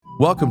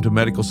Welcome to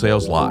Medical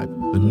Sales Live,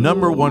 the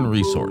 #1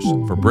 resource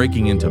for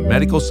breaking into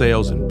medical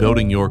sales and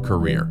building your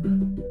career.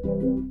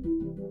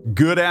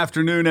 Good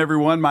afternoon,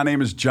 everyone. My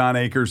name is John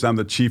Akers. I'm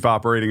the Chief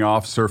Operating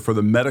Officer for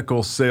the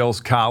Medical Sales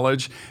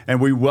College,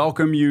 and we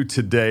welcome you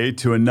today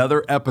to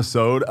another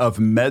episode of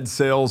Med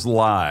Sales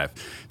Live.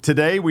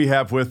 Today we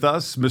have with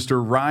us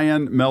Mr.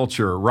 Ryan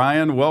Melcher.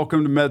 Ryan,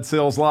 welcome to Med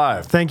Sales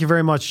Live. Thank you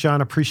very much,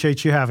 John.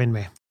 Appreciate you having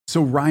me.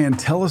 So Ryan,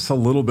 tell us a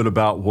little bit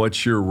about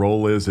what your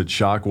role is at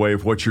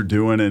Shockwave, what you're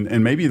doing,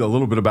 and maybe a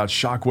little bit about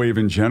Shockwave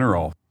in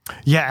general.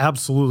 Yeah,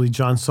 absolutely,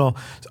 John. So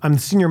I'm the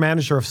Senior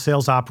Manager of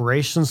Sales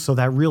Operations, so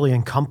that really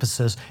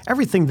encompasses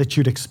everything that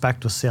you'd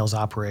expect with sales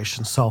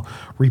operations. So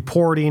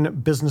reporting,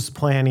 business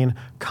planning,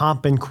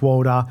 comp and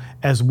quota,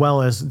 as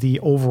well as the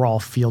overall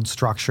field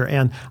structure.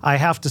 And I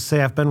have to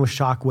say, I've been with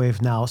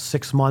Shockwave now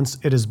 6 months.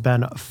 It has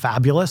been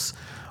fabulous.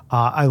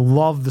 I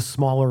love the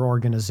smaller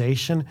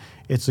organization.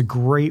 It's a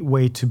great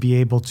way to be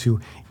able to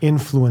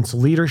influence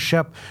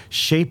leadership,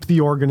 shape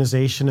the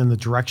organization in the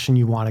direction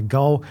you want to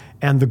go,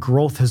 and the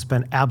growth has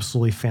been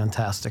absolutely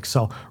fantastic.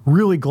 So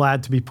really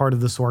glad to be part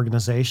of this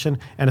organization,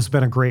 and it's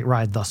been a great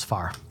ride thus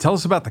far. Tell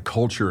us about the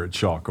culture at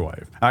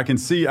Shockwave. I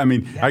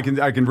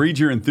can read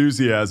your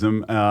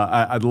enthusiasm.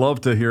 I'd love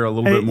to hear a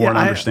little bit more and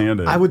understand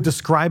it. I would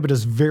describe it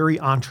as very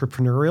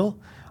entrepreneurial.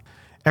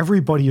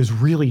 Everybody is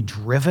really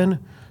driven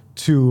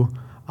to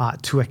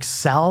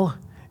excel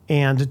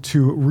and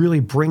to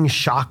really bring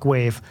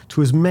Shockwave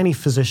to as many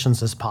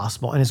physicians as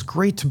possible. And it's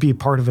great to be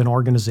part of an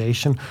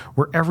organization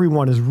where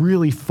everyone is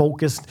really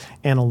focused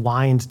and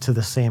aligned to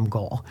the same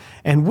goal.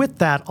 And with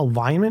that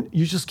alignment,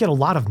 you just get a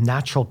lot of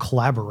natural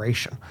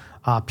collaboration.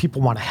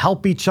 People want to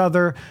help each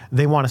other.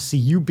 They want to see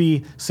you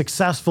be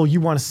successful. You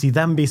want to see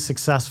them be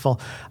successful.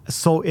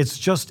 So it's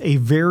just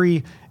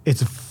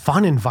it's a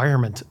fun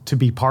environment to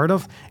be part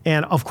of.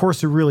 And of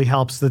course, it really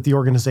helps that the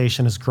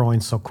organization is growing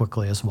so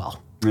quickly as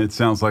well. It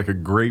sounds like a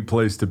great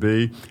place to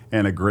be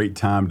and a great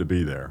time to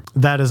be there.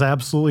 That is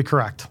absolutely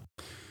correct.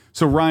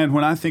 So Ryan,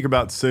 when I think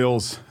about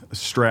sales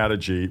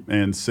strategy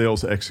and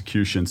sales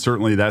execution,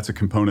 certainly that's a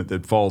component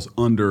that falls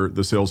under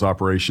the sales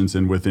operations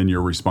and within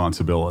your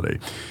responsibility.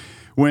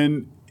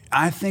 When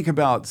I think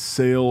about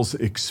sales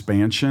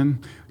expansion,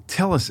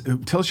 tell us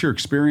your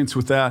experience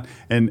with that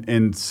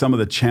and some of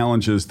the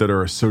challenges that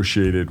are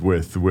associated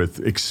with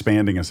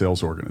expanding a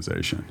sales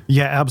organization.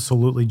 Yeah,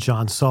 absolutely,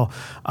 John. So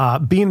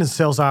being in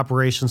sales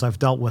operations, I've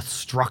dealt with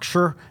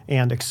structure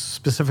and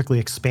specifically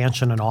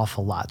expansion an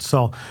awful lot.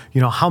 So,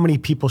 how many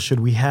people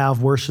should we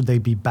have? Where should they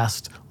be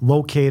best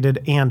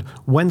located? And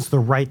when's the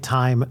right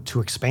time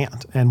to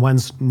expand? And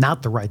when's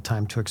not the right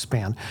time to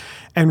expand?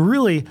 And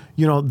really,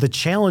 the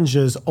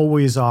challenges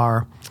always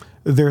are,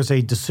 there's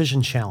a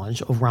decision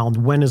challenge around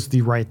when is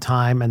the right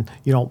time and,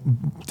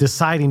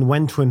 deciding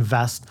when to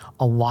invest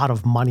a lot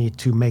of money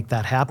to make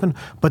that happen.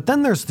 But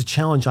then there's the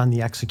challenge on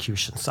the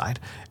execution side.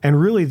 And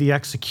really the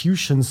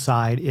execution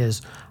side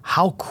is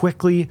how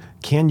quickly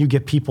can you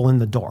get people in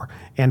the door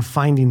and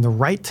finding the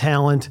right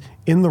talent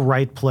in the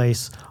right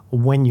place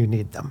when you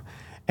need them.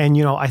 And,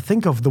 I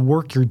think of the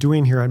work you're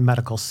doing here at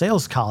Medical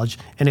Sales College,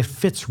 and it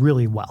fits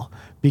really well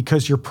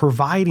because you're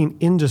providing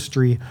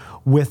industry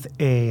with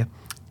a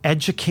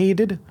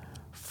educated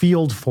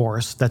field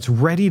force that's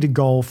ready to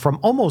go from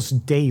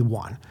almost day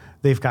one.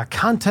 They've got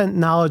content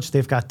knowledge,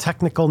 they've got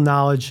technical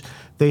knowledge,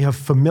 they have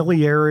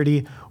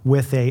familiarity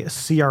with a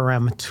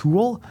CRM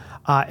tool,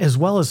 as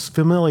well as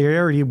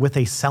familiarity with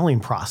a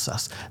selling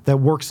process that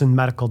works in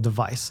medical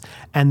device.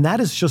 And that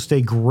is just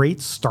a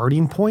great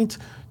starting point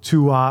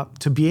to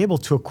be able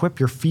to equip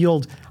your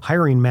field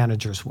hiring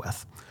managers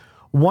with.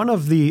 One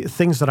of the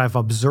things that I've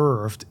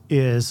observed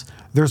is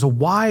there's a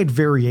wide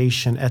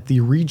variation at the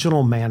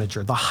regional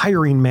manager, the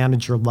hiring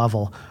manager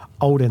level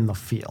out in the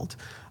field.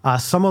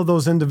 Some of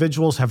those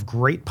individuals have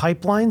great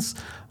pipelines.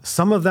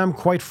 Some of them,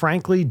 quite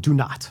frankly, do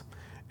not.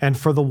 And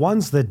for the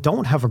ones that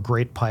don't have a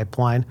great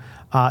pipeline,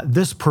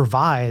 this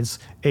provides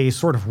a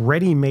sort of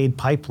ready-made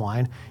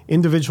pipeline.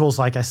 Individuals,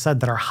 like I said,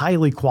 that are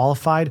highly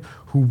qualified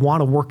who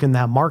want to work in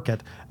that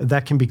market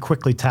that can be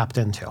quickly tapped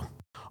into.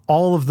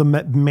 All of the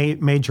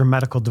major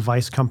medical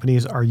device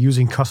companies are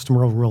using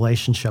customer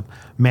relationship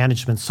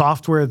management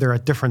software. They're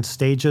at different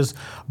stages,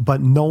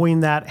 but knowing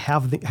that,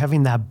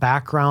 having that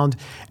background,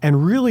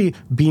 and really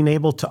being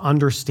able to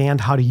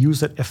understand how to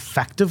use it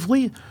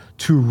effectively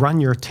to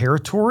run your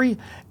territory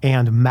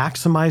and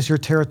maximize your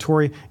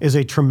territory is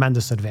a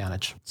tremendous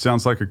advantage.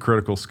 Sounds like a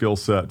critical skill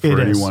set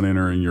for anyone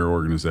entering your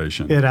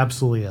organization. It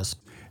absolutely is.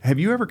 Have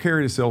you ever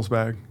carried a sales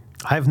bag?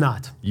 I have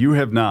not. You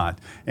have not.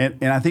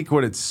 And I think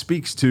what it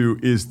speaks to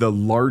is the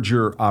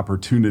larger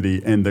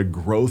opportunity and the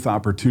growth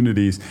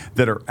opportunities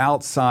that are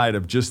outside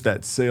of just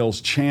that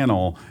sales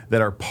channel that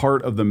are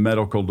part of the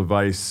medical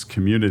device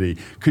community.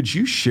 Could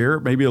you share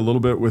maybe a little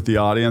bit with the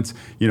audience,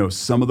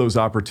 some of those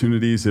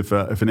opportunities if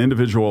an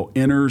individual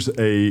enters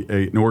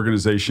an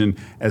organization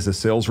as a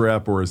sales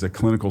rep or as a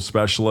clinical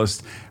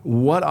specialist,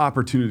 what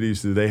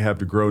opportunities do they have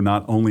to grow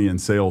not only in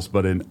sales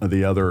but in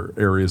the other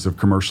areas of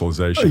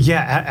commercialization?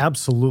 Yeah,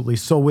 absolutely.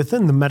 Absolutely. So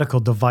within the medical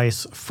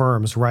device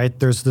firms, right,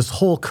 there's this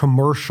whole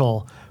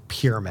commercial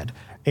pyramid.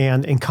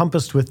 And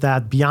encompassed with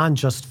that, beyond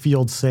just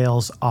field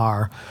sales,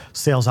 are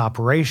sales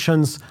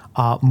operations,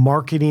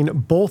 marketing.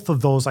 Both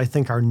of those, I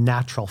think, are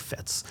natural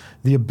fits.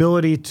 The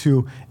ability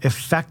to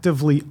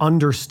effectively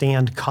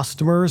understand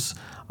customers,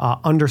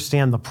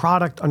 understand the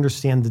product,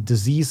 understand the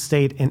disease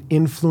state, and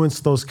influence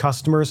those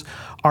customers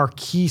are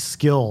key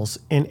skills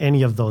in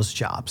any of those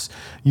jobs.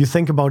 You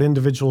think about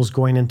individuals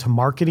going into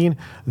marketing,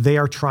 they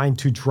are trying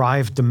to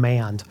drive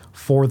demand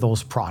for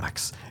those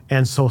products.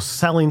 And so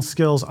selling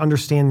skills,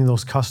 understanding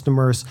those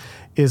customers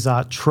is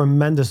a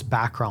tremendous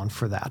background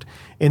for that.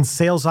 In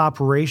sales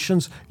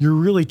operations, you're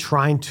really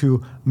trying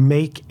to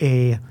make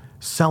a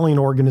selling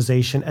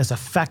organization as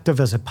effective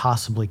as it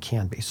possibly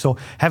can be. So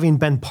having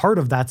been part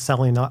of that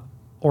selling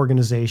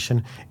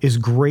organization is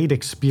great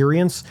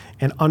experience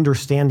and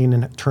understanding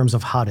in terms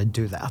of how to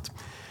do that.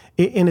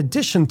 In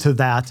addition to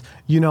that,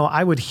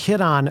 I would hit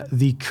on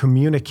the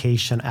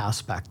communication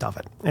aspect of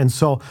it. And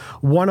so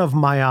one of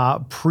my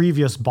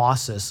previous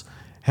bosses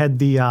had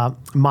the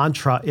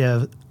mantra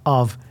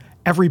of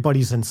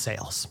everybody's in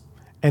sales.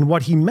 And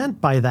what he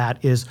meant by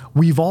that is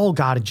we've all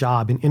got a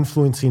job in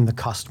influencing the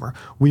customer.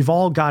 We've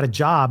all got a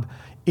job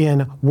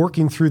in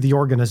working through the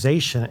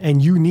organization,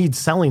 and you need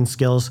selling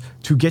skills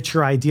to get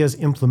your ideas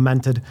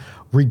implemented,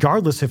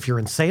 regardless if you're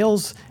in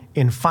sales,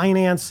 in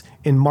finance,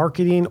 in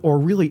marketing, or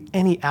really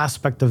any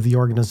aspect of the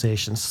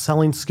organization.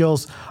 Selling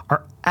skills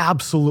are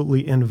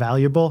absolutely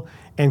invaluable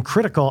and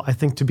critical, I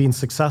think, to being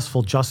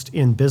successful just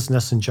in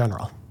business in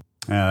general.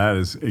 Yeah, that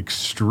is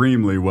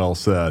extremely well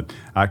said.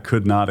 I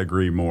could not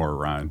agree more,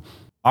 Ryan.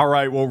 All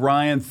right. Well,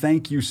 Ryan,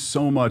 thank you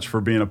so much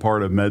for being a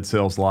part of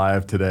MedSales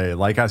Live today.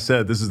 Like I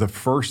said, this is the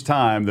first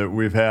time that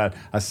we've had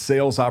a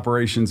sales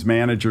operations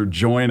manager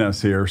join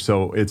us here,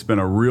 so it's been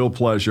a real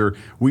pleasure.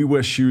 We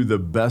wish you the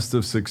best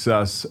of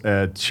success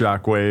at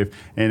Shockwave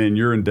and in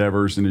your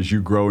endeavors and as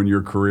you grow in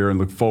your career, and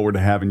look forward to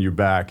having you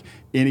back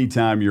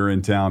anytime you're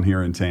in town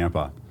here in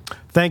Tampa.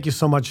 Thank you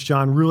so much,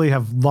 John. Really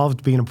have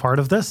loved being a part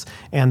of this,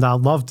 and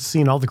loved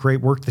seeing all the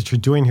great work that you're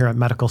doing here at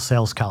Medical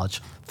Sales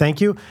College. Thank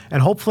you,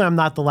 and hopefully I'm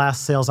not the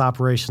last sales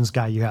operations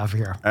guy you have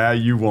here.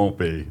 You won't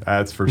be,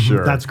 that's for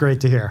sure. That's great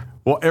to hear.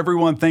 Well,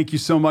 everyone, thank you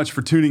so much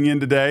for tuning in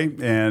today.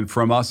 And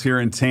from us here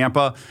in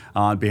Tampa,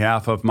 on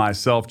behalf of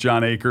myself,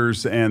 John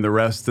Akers, and the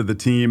rest of the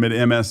team at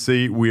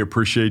MSC, we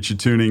appreciate you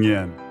tuning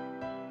in.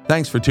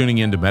 Thanks for tuning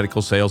in to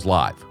Medical Sales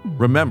Live.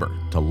 Remember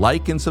to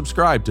like and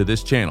subscribe to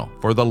this channel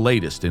for the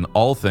latest in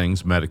all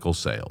things medical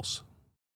sales.